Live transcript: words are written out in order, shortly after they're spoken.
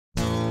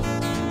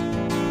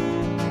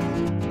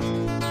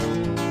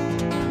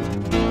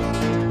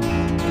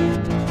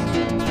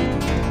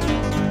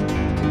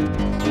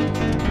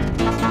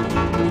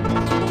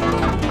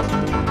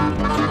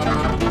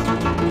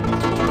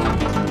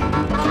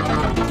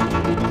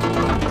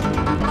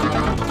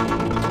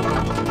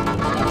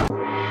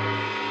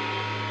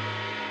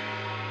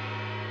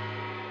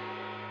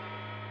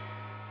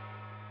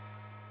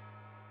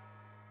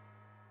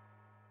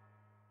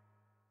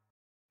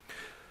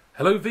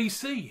Hello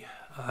VC,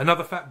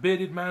 another fat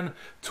bearded man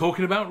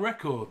talking about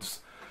records,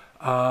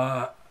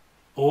 or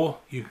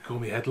you could call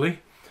me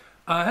Hedley.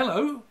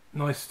 Hello,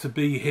 nice to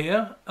be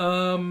here.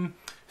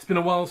 It's been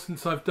a while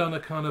since I've done a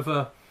kind of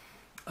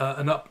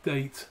an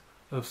update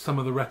of some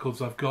of the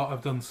records I've got.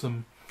 I've done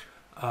some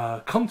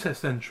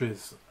contest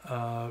entries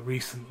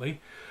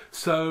recently,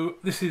 so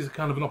this is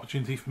kind of an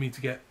opportunity for me to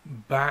get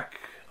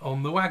back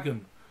on the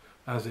wagon,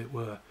 as it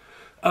were.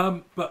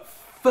 But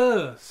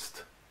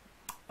first,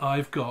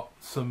 I've got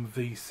some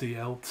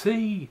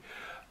VCLT.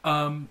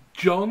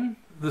 John,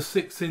 the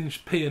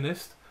 6-inch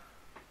pianist,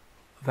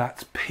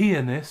 that's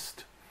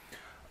pianist,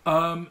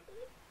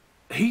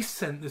 he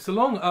sent this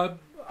along. A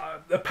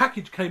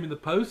package came in the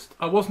post.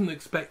 I wasn't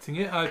expecting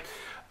it.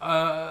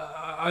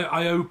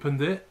 I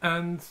opened it,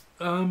 and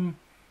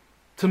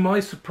to my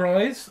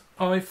surprise,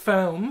 I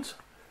found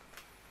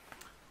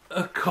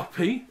a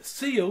copy,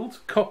 sealed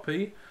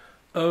copy,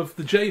 of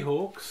the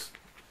Jayhawks.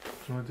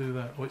 Can I do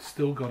that? Oh, it's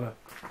still got a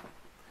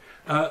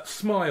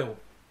Smile.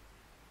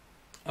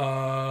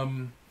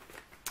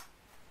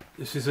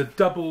 This is a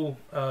double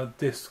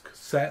disc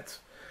set.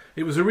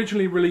 It was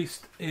originally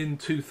released in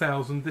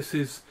 2000. This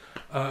is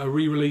a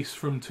re-release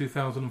from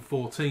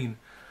 2014.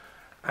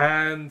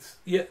 And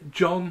yeah,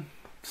 John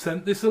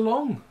sent this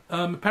along.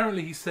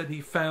 Apparently he said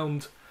he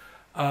found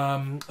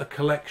a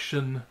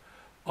collection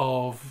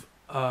of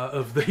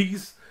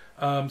these,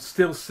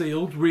 still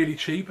sealed, really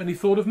cheap, and he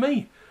thought of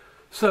me.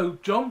 So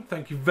John,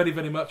 thank you very,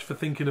 very much for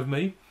thinking of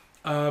me.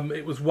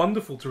 It was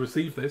wonderful to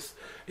receive this.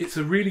 It's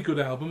a really good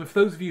album. If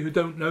those of you who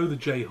don't know the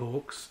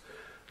Jayhawks,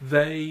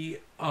 they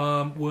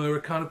were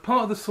a kind of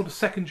part of the sort of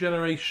second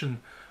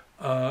generation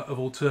of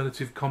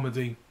alternative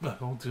country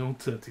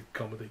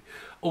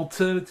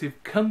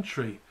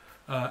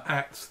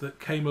acts that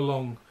came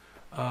along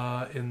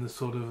in the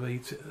sort of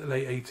late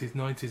 80s,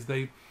 90s.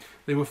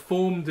 They were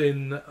formed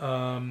in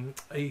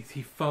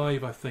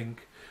 85, I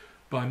think,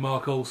 by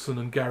Mark Olson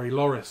and Gary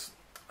Loris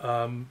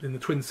in the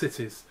Twin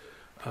Cities.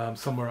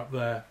 Somewhere up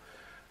there,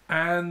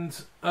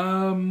 and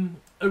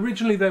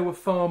originally they were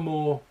far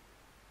more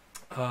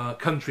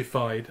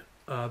countrified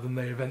than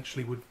they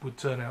eventually would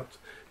turn out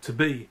to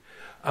be.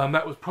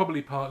 That was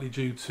probably partly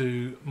due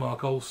to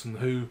Mark Olson,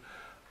 who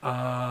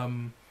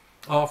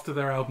after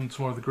their album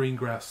Tomorrow the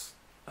Greengrass,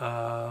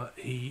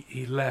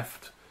 he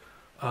left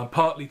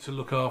partly to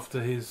look after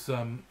his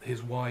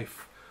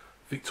wife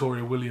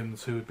Victoria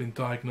Williams, who had been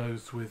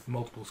diagnosed with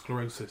multiple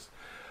sclerosis.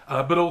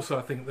 But also,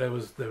 I think there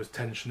was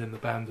tension in the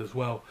band as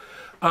well,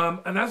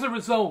 and as a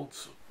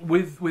result,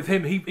 with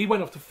him, he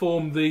went off to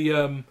form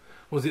the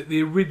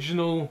the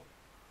original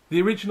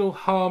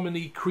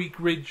Harmony Creek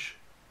Ridge.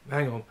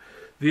 Hang on,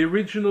 the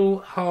original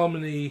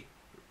Harmony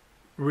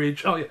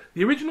Ridge. Oh yeah,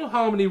 the original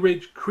Harmony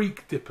Ridge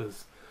Creek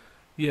Dippers.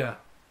 Yeah,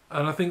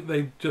 and I think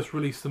they just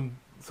released some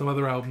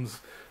other albums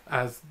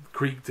as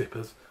Creek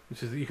Dippers,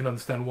 which is, you can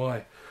understand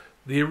why.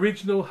 The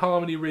original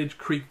Harmony Ridge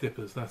Creek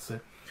Dippers. That's it.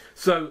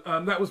 So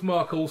that was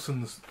Mark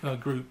Olson's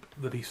group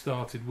that he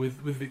started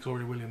with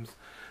Victoria Williams,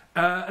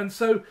 and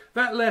so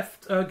that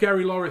left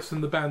Gary Loris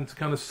and the band to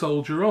kind of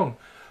soldier on,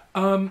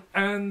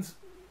 and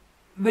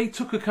they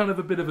took a kind of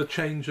a bit of a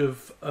change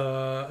of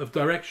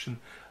direction,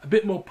 a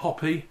bit more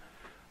poppy,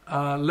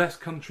 less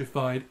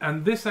countrified,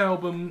 and this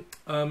album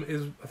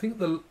is, I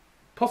think,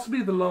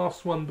 possibly the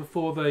last one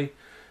before they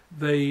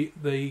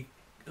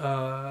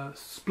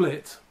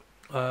split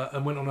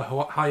and went on a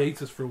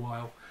hiatus for a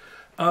while.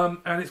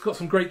 And it's got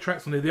some great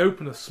tracks on here. The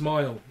opener,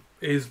 Smile,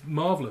 is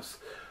marvellous.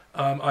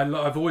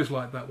 I've always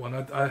liked that one.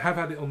 I have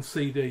had it on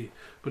CD,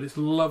 but it's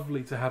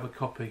lovely to have a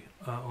copy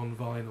on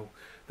vinyl.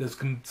 There's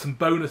some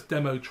bonus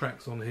demo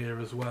tracks on here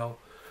as well.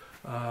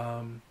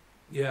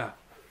 Yeah.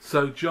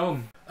 So,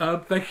 John,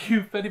 thank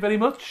you very, very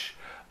much.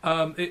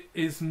 It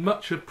is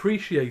much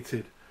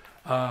appreciated.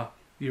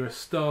 You're a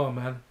star,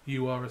 man.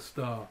 You are a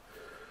star.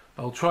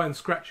 I'll try and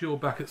scratch your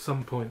back at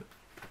some point.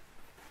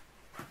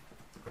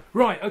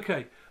 Right,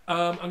 okay.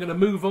 I'm going to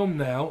move on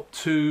now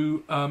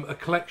to a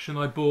collection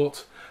I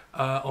bought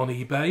on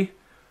eBay,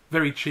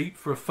 very cheap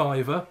for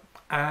 £5,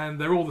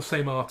 and they're all the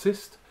same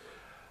artist.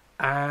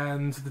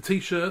 And the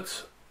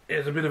T-shirt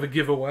is a bit of a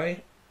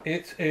giveaway.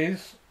 It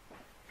is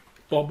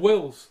Bob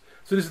Wills.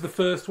 So this is the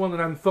first one, an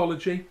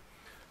anthology.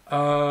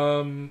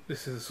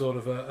 This is a sort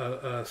of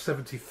a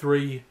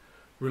 73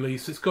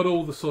 release. It's got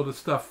all the sort of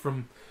stuff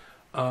from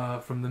the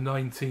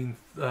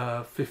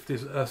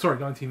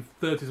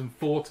 1930s and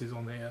 40s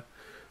on here.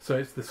 So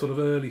it's the sort of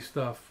early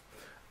stuff,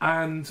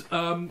 and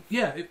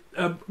yeah,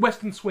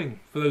 Western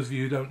swing, for those of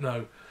you who don't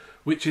know,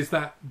 which is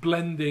that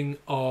blending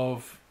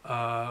of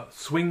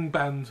swing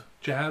band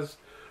jazz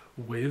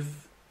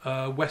with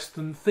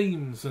Western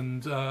themes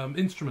and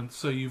instruments.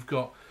 So you've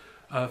got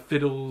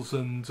fiddles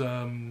and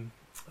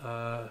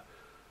what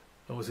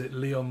was it,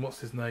 Leon?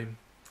 What's his name?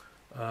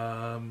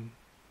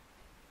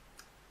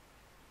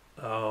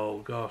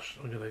 Oh gosh,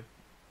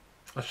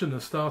 I shouldn't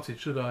have started,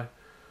 should I?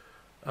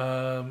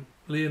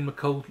 Leon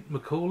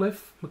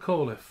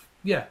McAuliffe,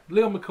 yeah,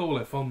 Leon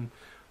McAuliffe on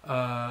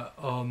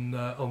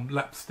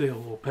lap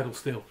steel or pedal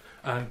steel,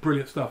 and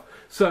brilliant stuff.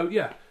 So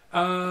yeah,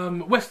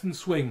 Western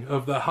swing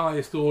of the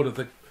highest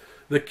order,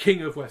 the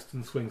king of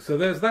Western swing. So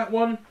there's that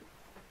one.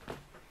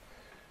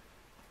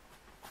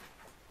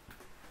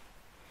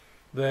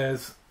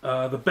 There's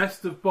the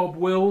best of Bob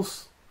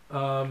Wills,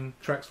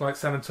 tracks like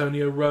San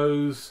Antonio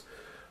Rose,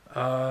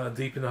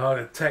 Deep in the Heart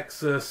of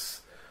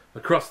Texas,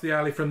 Across the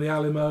Alley from the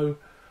Alamo.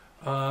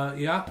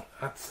 Yeah,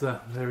 that's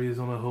there he is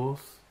on a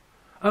horse.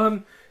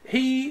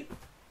 He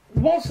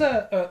was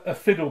a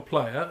fiddle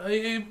player.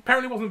 He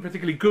apparently wasn't a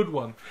particularly good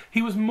one.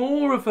 He was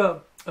more of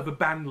a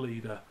band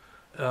leader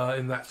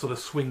in that sort of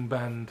swing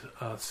band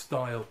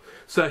style.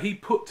 So he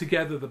put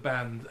together the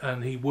band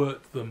and he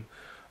worked them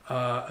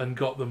and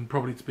got them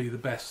probably to be the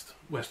best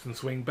Western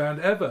swing band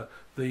ever,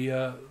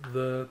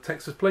 the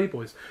Texas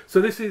Playboys. So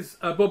this is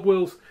Bob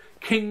Wills,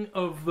 King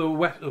of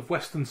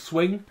Western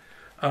Swing,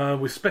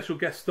 with special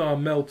guest star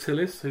Mel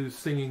Tillis, who's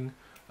singing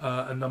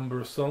a number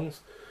of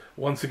songs.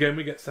 Once again,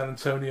 we get San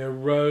Antonio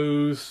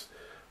Rose,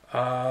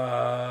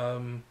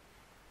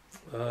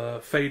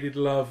 Faded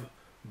Love,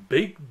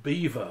 Big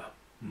Beaver.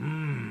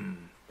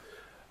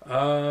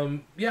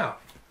 Yeah,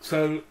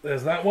 so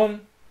there's that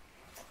one.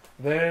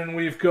 Then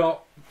we've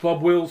got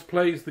Bob Wills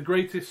plays the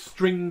greatest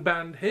string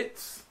band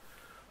hits.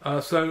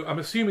 So I'm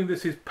assuming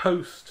this is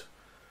post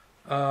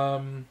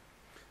Texas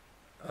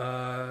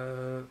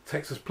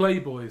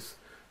Playboys.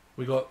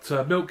 We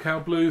got Milk Cow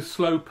Blues,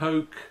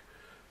 Slowpoke,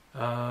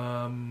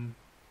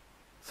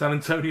 San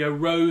Antonio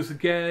Rose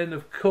again,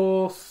 of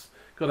course.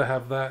 Got to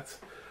have that.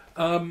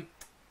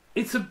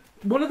 It's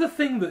one of the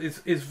things that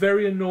is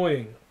very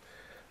annoying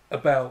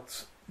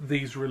about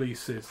these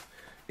releases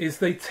is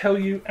they tell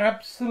you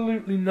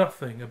absolutely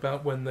nothing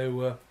about when they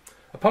were,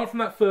 apart from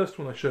that first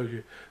one I showed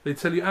you, they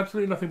tell you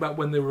absolutely nothing about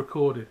when they were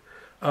recorded.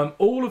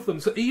 All of them,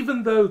 so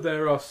even though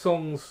there are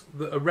songs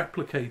that are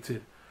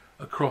replicated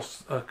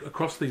across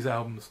these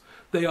albums,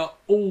 they are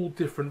all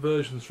different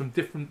versions from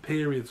different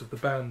periods of the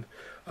band,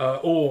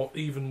 or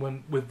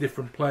even with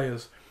different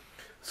players.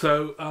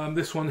 So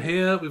this one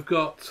here, we've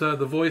got the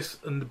voice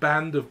and the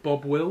band of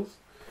Bob Wills.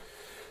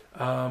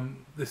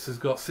 This has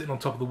got Sitting on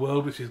Top of the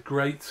World, which is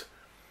great.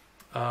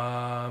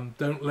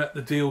 Don't Let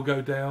the Deal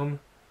Go Down.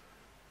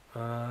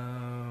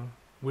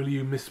 Will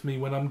You Miss Me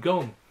When I'm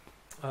Gone?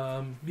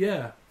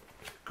 Yeah,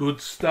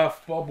 good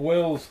stuff, Bob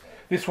Wills.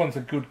 This one's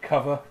a good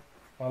cover.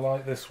 I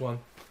like this one.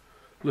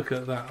 Look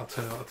at that. I'll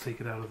tell you, I'll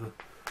take it out of the...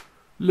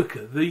 Look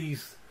at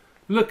these.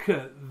 Look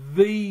at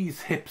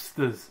these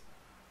hipsters.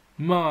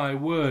 My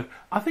word.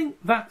 I think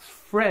that's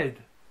Fred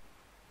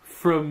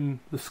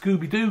from the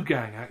Scooby-Doo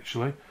gang,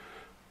 actually.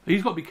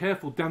 He's got to be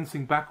careful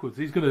dancing backwards.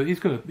 He's gonna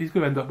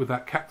end up with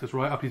that cactus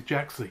right up his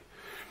jacksie.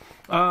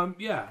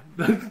 Yeah,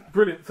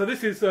 brilliant. So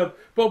this is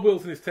Bob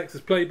Wills and his Texas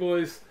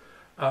Playboys,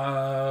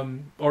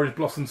 Orange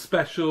Blossom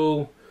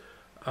Special.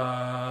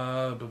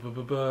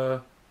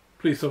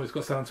 Please tell me it's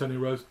got San Antonio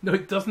Rose. No,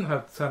 it doesn't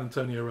have San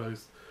Antonio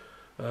Rose.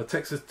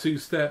 Texas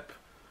Two-Step.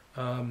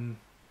 So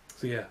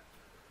yeah,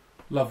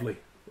 lovely,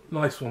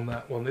 nice one.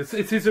 That one. It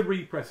is a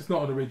repress. It's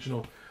not an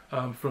original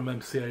from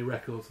MCA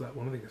Records. That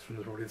one. I think it's from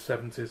probably the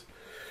 70s.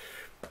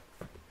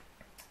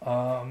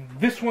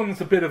 This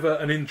one's a bit of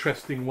an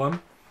interesting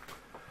one.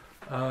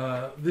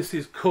 This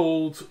is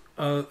called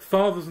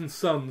Fathers and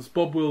Sons,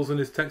 Bob Wills and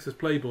his Texas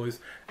Playboys,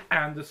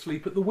 and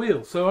Asleep at the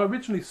Wheel. So I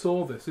originally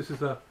saw this. This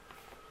is a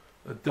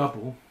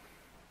double,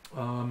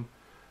 and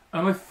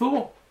I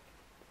thought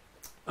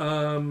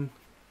when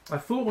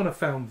I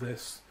found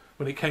this,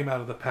 when it came out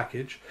of the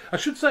package, I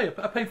should say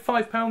I paid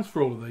 £5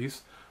 for all of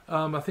these.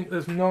 I think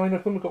there's 9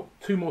 of them. I've got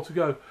 2 more to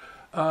go.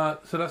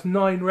 So that's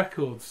 9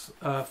 records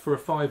for a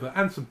 £5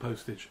 and some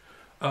postage.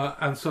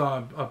 And so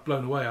I'm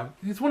blown away.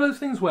 It's one of those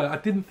things where I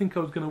didn't think I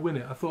was going to win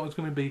it. I thought I was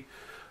going to be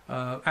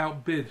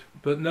outbid,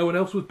 but no one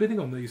else was bidding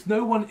on these.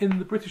 No one in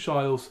the British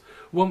Isles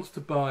wants to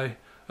buy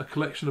a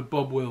collection of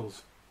Bob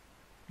Wills.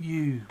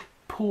 You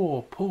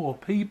poor, poor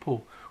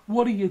people.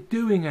 What are you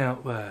doing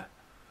out there?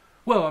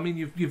 Well, I mean,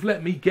 you've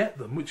let me get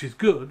them, which is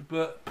good,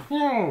 but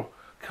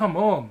come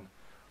on.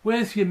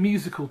 Where's your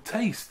musical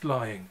taste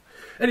lying?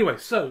 Anyway,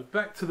 so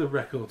back to the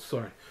records.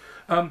 Sorry.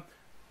 I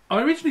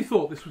originally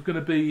thought this was going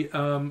to be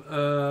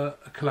a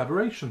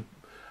collaboration.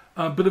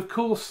 But of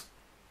course,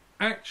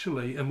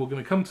 actually, and we're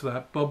going to come to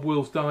that, Bob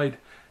Wills died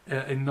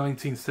in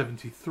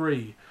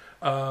 1973.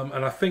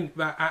 And I think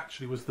that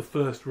actually was the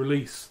first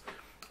release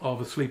of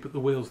Asleep at the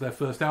Wheels. Their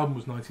first album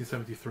was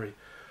 1973.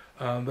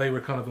 They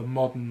were kind of a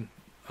modern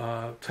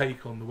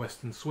take on the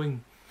Western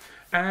swing.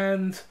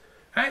 And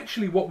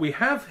actually what we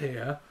have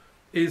here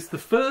is the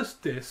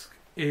first disc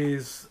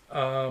is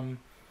Bob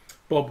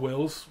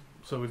Wills.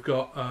 So we've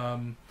got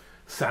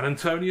San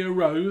Antonio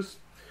Rose,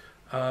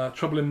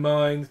 Trouble in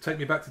Mind, Take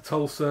Me Back to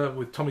Tulsa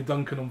with Tommy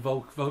Duncan on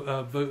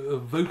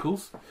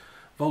vocals,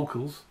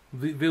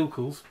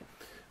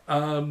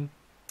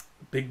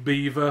 Big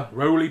Beaver,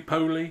 Roly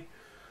Poly.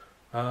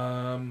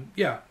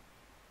 Yeah,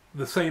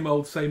 the same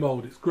old,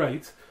 it's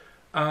great.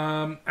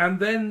 And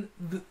then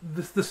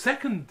the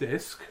second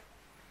disc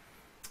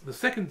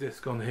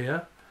on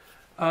here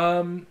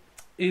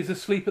is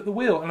Asleep at the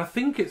Wheel, and I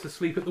think it's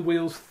Asleep at the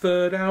Wheel's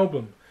third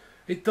album.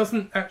 it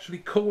doesn't actually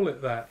call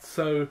it that.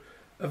 So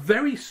a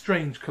very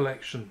strange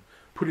collection,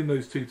 putting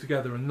those two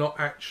together and not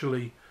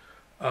actually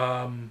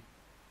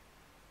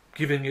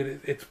giving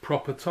it its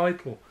proper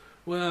title.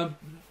 Well,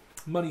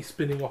 money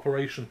spinning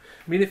operation.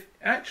 I mean,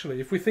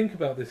 if we think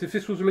about this, if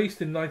this was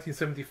released in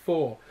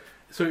 1974,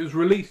 so it was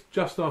released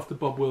just after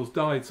Bob Wills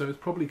died, so it's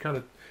probably kind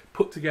of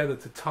put together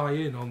to tie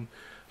in on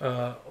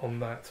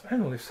that.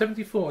 Hang on, if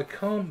 74, it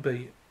can't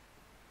be.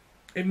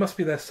 It must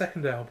be their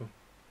second album.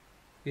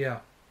 Yeah.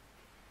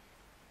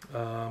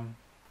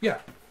 Yeah.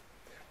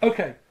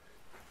 Okay.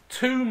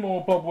 2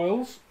 more Bob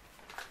Wills.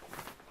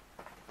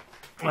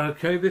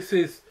 Okay, this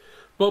is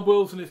Bob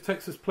Wills and his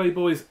Texas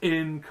Playboys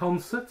in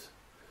concert.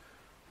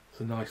 It's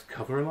a nice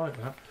cover, I like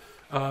that.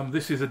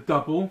 This is a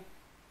double.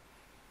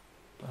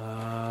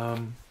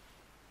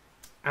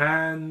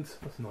 And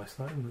that's a nice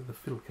thing, isn't it? The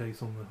fiddle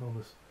case on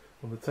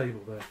the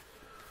table there.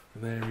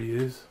 And there he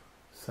is,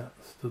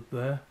 stood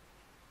there.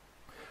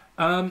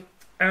 And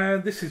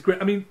this is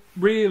great. I mean,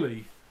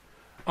 really,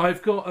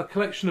 I've got a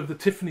collection of the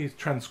Tiffany's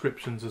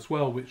transcriptions as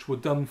well, which were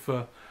done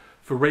for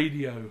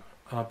radio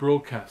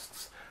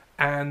broadcasts,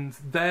 and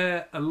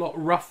they're a lot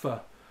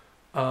rougher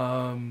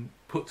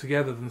put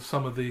together than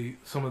some of the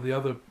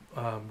other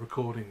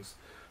recordings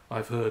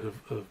I've heard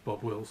of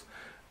Bob Wills,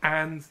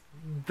 and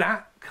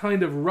that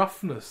kind of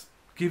roughness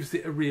gives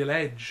it a real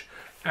edge.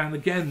 And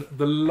again,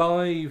 the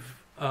live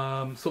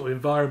sort of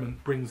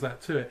environment brings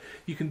that to it.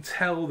 You can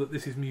tell that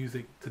this is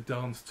music to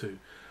dance to.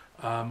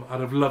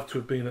 I'd have loved to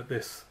have been at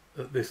this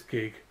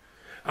gig.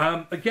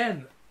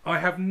 Again, I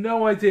have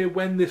no idea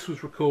when this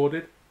was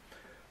recorded.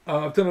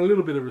 I've done a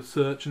little bit of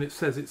research, and it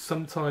says it's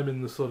sometime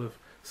in the sort of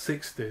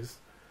 60s.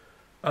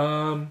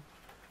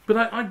 But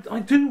I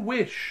do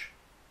wish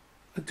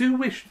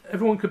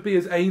everyone could be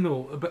as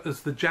anal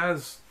as the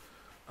jazz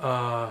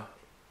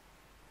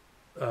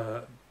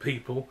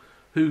people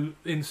who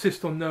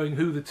insist on knowing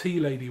who the tea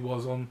lady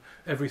was on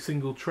every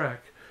single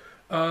track.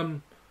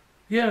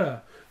 Yeah,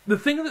 the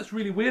thing that's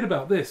really weird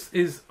about this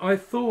is I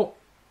thought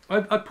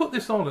I put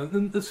this on,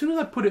 and as soon as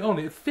I put it on,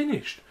 it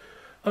finished.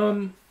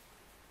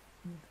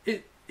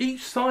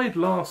 Each side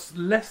lasts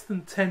less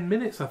than 10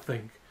 minutes, I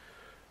think.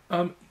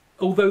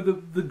 Although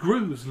the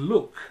grooves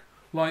look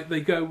like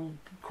they go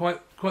quite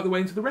the way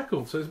into the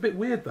record, so it's a bit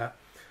weird that.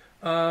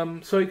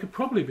 So it could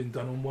probably have been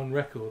done on one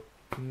record.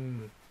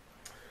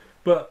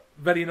 But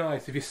very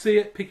nice. If you see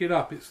it, pick it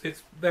up.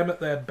 It's them at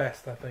their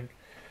best, I think.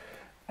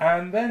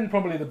 And then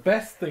probably the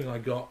best thing I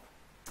got,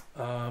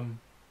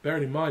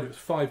 bearing in mind it was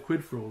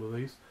 £5 for all of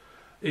these,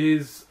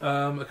 is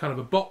a kind of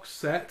a box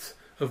set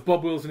of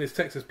Bob Wills and his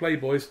Texas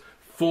Playboys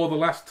for the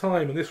last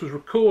time. And this was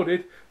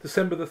recorded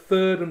December the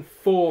 3rd and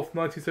 4th,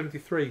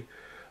 1973.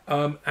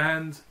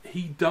 And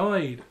he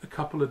died a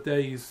couple of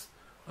days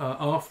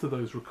after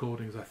those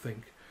recordings, I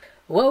think.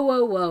 Whoa,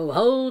 whoa, whoa,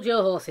 hold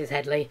your horses,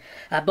 Hedley.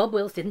 Bob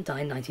Wills didn't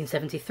die in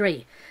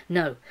 1973.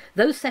 No,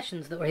 those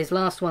sessions that were his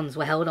last ones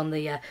were held on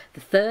the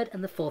 3rd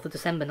and the 4th of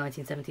December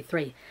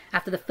 1973.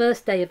 After the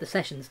first day of the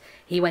sessions,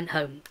 he went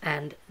home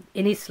and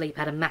in his sleep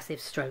had a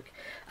massive stroke,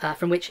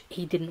 from which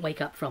he didn't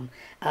wake up from.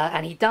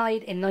 And he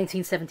died in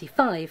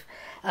 1975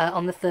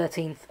 on the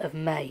 13th of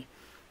May.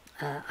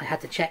 I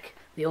had to check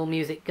the All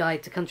Music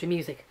Guide to Country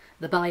Music,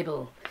 the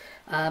Bible.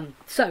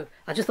 So,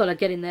 I just thought I'd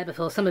get in there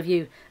before some of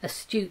you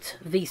astute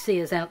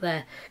VCers out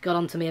there got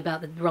on to me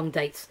about the wrong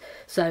dates.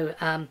 So,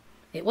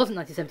 it wasn't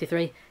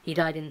 1973, he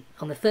died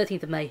on the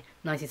 13th of May,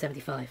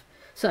 1975.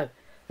 So,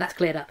 that's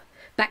cleared up.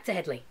 Back to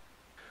Hedley.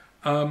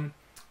 And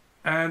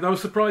I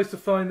was surprised to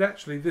find,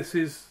 actually, this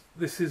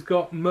has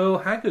got Merle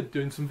Haggard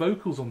doing some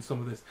vocals on some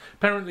of this.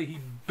 Apparently he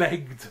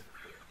begged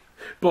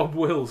Bob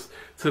Wills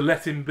to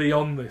let him be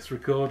on this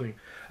recording.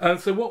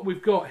 So what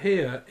we've got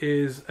here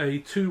is a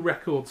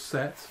 2-record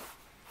set.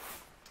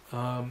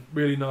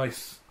 Really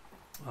nice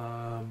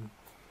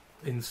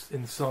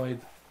inside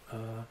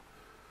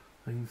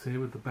things here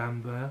with the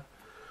band there.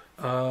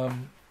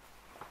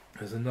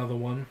 There's another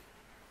one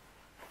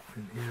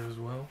in here as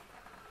well.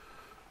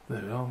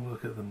 There we are,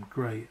 look at them,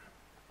 great.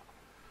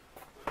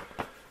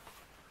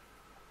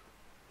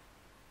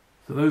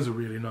 So those are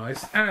really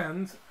nice.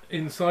 And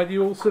inside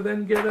you also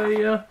then get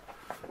a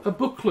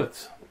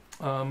booklet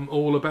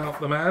all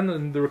about the man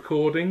and the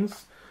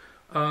recordings.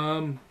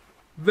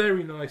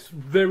 Very nice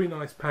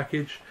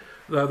package.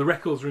 The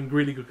records are in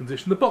really good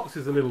condition. The box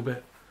is a little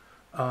bit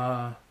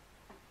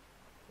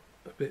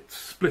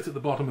split at the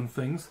bottom and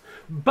things,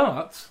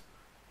 but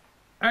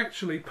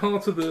actually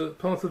part of the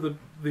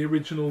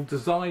original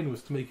design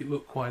was to make it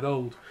look quite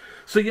old.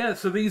 So yeah,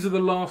 so these are the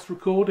last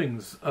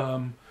recordings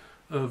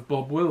of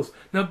Bob Wills.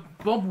 Now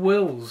Bob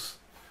Wills,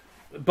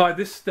 by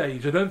this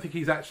stage, I don't think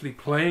he's actually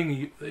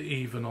playing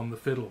even on the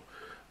fiddle.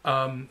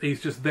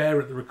 He's just there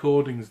at the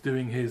recordings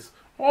doing his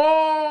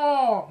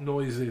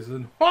noises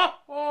and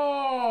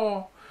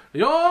all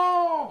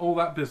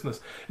that business.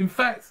 In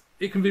fact,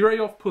 it can be very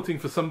off-putting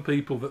for some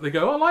people that they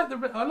go, I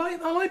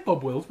like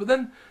Bob Wills, but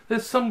then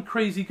there's some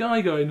crazy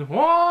guy going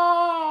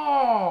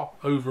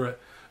over it,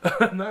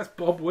 and that's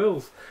Bob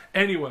Wills.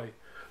 Anyway,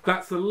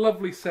 that's a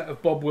lovely set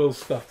of Bob Wills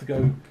stuff to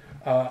go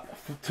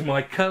to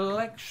my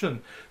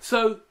collection.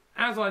 So,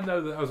 as I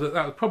know that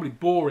was probably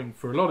boring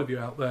for a lot of you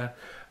out there,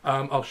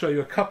 I'll show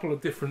you a couple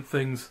of different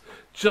things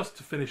just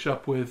to finish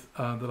up with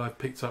that I've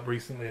picked up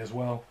recently as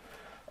well,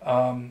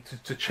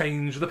 to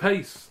change the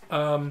pace.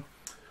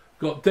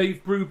 Got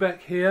Dave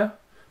Brubeck here,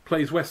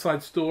 plays West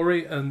Side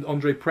Story, and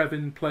Andre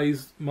Previn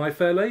plays My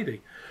Fair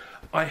Lady.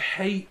 I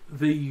hate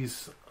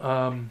these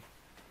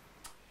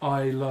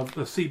I love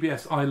the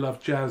CBS I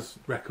Love Jazz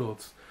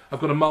records. I've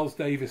got a Miles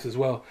Davis as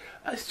well.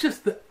 It's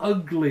just the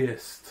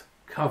ugliest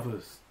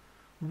covers.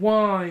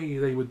 Why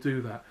they would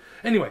do that?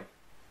 Anyway,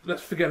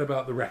 let's forget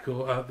about the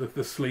record,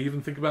 the sleeve,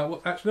 and think about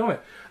what's actually on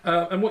it.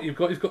 And what you've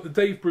got the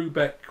Dave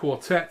Brubeck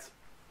Quartet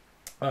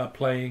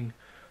playing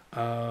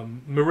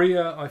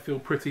Maria, I Feel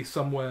Pretty,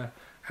 Somewhere,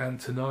 and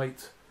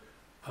Tonight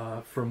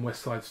from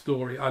West Side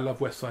Story. I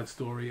love West Side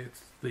Story.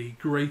 It's the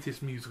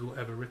greatest musical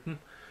ever written.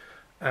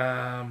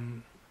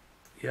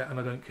 Yeah, and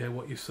I don't care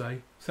what you say.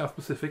 South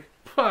Pacific,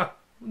 pah,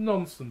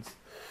 nonsense.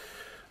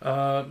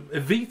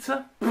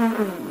 Evita.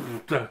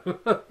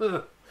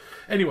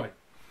 Anyway,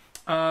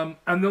 and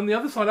on the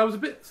other side, I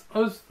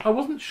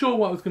wasn't sure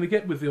what I was going to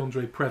get with the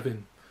Andre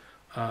Previn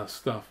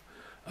stuff.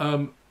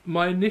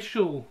 My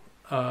initial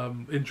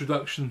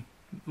introduction,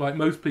 like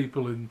most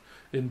people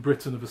in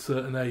Britain of a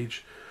certain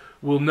age,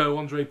 will know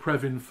Andre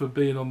Previn for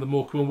being on the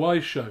Morecambe and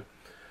Wise show,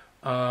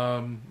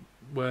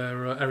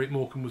 where Eric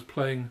Morecambe was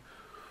playing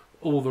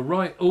all the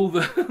right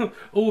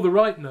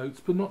notes,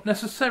 but not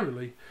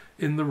necessarily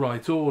in the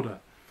right order.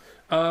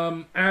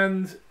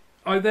 And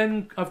I've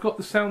got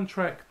the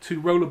soundtrack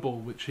to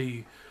Rollerball, which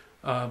he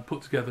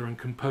put together and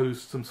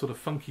composed some sort of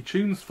funky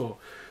tunes for.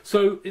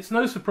 So it's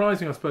no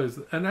surprising, I suppose.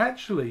 And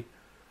actually,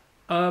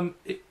 I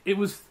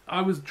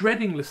was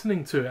dreading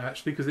listening to it,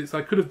 actually, because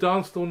I could have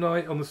danced all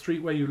night on the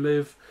street where you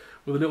live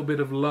with a little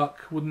bit of luck.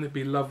 Wouldn't it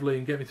be lovely,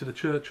 and get me to the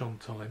church on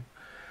time?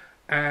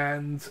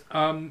 And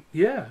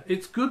yeah,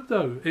 it's good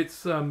though.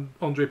 It's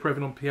Andre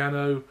Previn on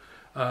piano,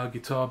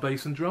 guitar,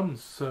 bass and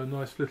drums. So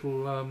nice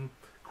little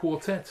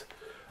quartet.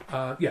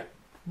 Yeah,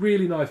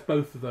 really nice,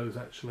 both of those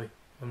actually.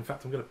 And in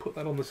fact, I'm going to put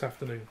that on this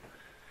afternoon.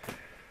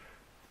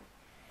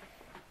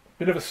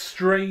 Bit of a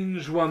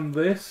strange one,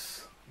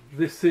 this.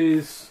 This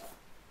is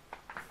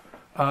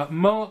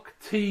Mark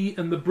T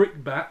and the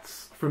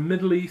Brickbats from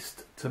Middle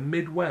East to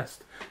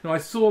Midwest. Now I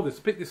saw this,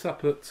 picked this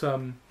up at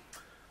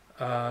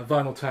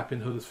Vinyl Tap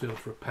in Huddersfield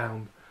for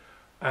 £1,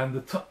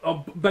 and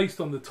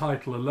based on the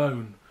title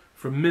alone,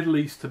 from Middle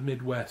East to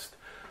Midwest.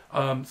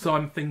 So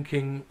I'm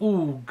thinking,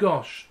 oh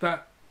gosh,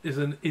 that is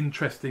an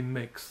interesting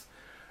mix.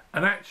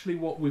 And actually,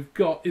 what we've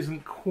got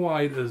isn't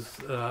quite as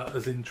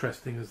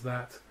interesting as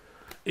that.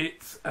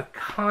 It's a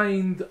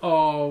kind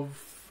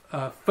of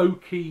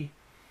folky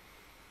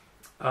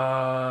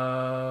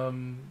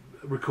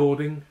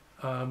recording.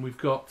 We've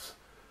got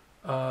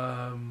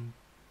a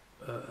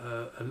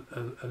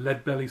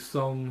Lead Belly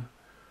song.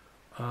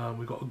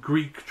 We've got a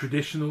Greek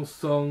traditional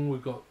song.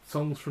 We've got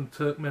songs from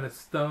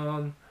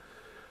Turkmenistan.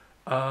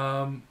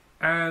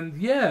 And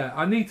yeah,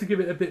 I need to give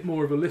it a bit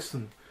more of a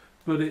listen.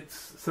 But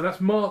so that's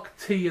Mark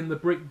T and the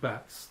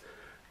Brickbats.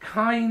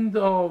 Kind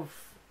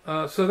of.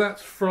 So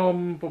that's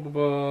from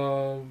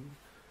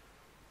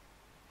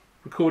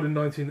recorded in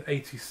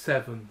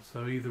 1987.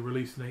 So either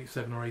released in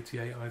 87 or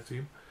 88, I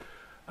assume.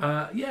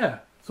 Yeah,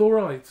 it's all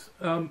right.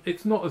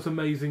 It's not as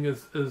amazing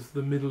as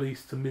the Middle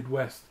East to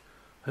Midwest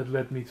had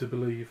led me to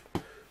believe,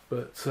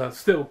 but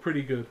still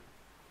pretty good.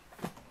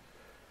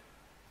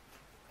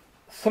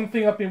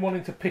 Something I've been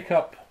wanting to pick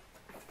up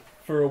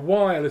for a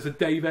while is a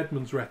Dave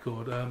Edmunds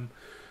record. I'm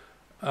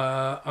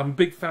a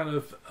big fan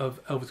of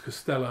Elvis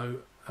Costello,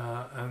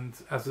 and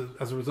as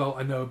a result,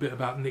 I know a bit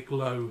about Nick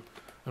Lowe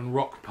and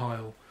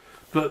Rockpile,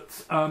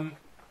 but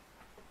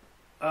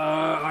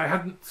I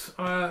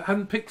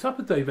hadn't picked up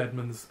a Dave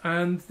Edmunds,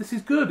 and this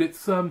is good.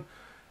 It's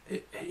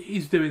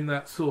he's doing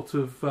that sort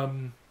of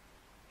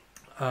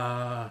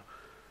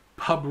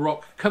pub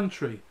rock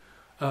country.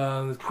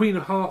 There's Queen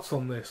of Hearts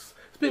on this.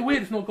 It's a bit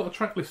weird it's not got a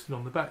track listing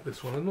on the back,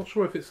 this one. I'm not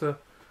sure if it's I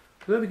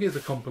don't think it's a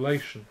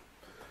compilation.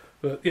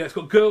 But yeah, it's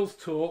got Girls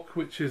Talk,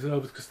 which is an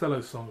Elvis Costello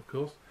song, of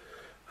course.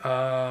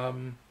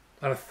 And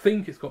I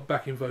think it's got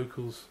backing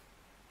vocals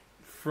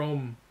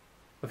from,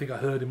 I think I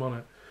heard him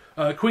on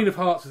it. Queen of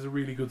Hearts is a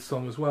really good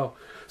song as well.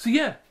 So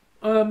yeah,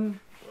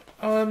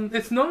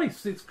 it's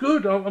nice, it's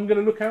good. I'm going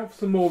to look out for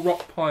some more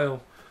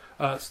Rockpile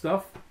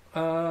stuff.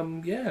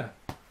 Yeah.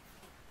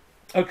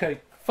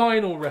 Okay,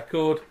 final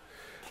record.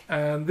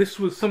 And this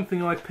was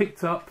something I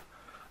picked up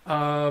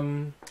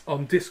on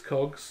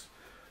Discogs.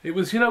 It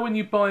was, when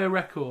you buy a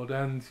record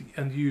and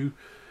you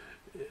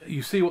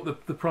see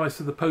what the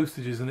price of the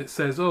postage is, and it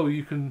says, oh,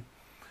 you can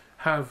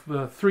have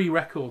 3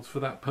 records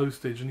for that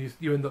postage, and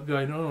you end up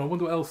going, oh, I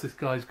wonder what else this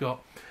guy's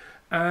got.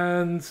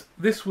 And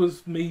this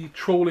was me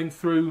trawling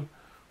through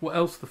what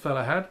else the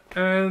fella had,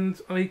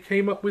 and I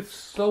came up with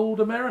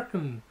Sold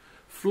American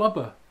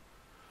Flubber.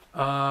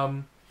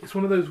 It's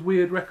one of those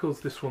weird records,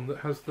 this one, that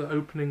has the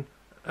opening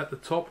at the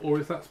top, or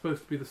is that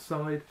supposed to be the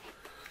side?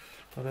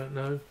 I don't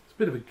know. It's a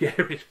bit of a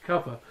garish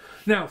cover.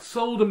 Now,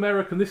 Sold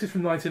American, this is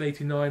from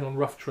 1989 on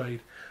Rough Trade,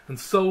 and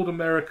Sold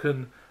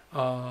American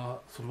are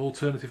sort of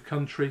alternative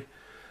country.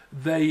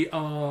 They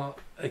are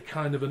a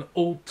kind of an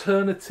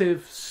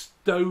alternative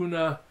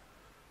stoner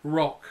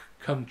rock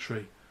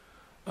country.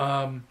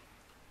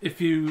 If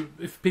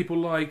people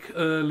like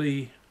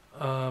early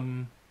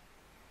Will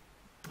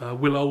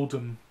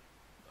Oldham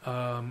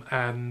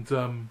and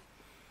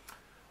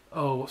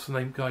what's the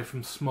name guy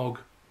from Smog,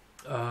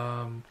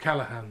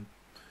 Callahan,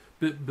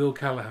 Bill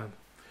Callahan,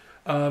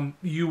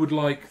 you would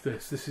like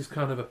this. This is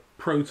kind of a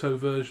proto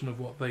version of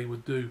what they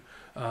would do,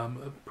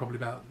 probably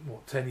about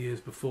 10 years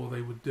before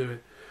they would do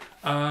it.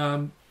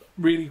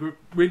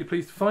 Really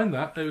pleased to find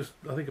that. It was,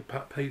 I think I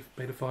paid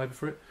a £5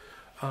 for it.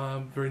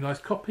 Very nice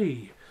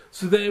copy.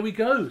 So there we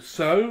go.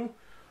 So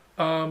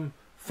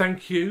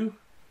thank you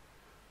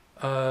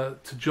to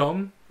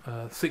John,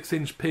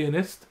 6-inch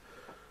pianist,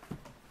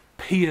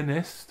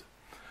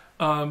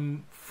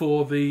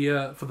 for the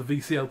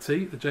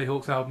VCLT. The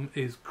Jayhawks album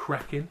is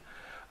cracking.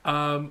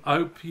 I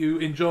hope you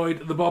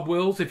enjoyed the Bob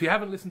Wills. If you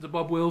haven't listened to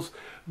Bob Wills,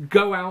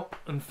 go out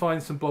and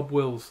find some Bob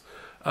Wills.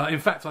 In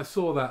fact, I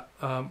saw that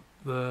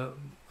the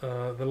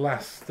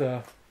last.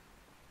 I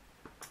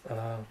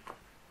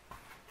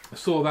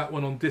saw that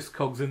one on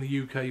Discogs in the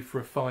UK for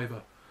a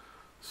 £5,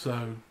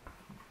 so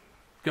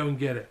go and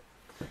get it.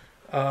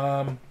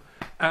 And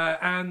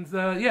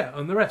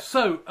the rest.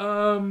 So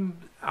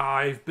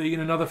I've been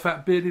another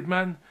fat bearded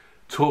man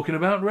talking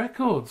about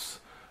records.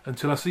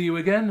 Until I see you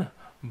again,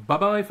 bye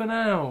bye for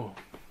now.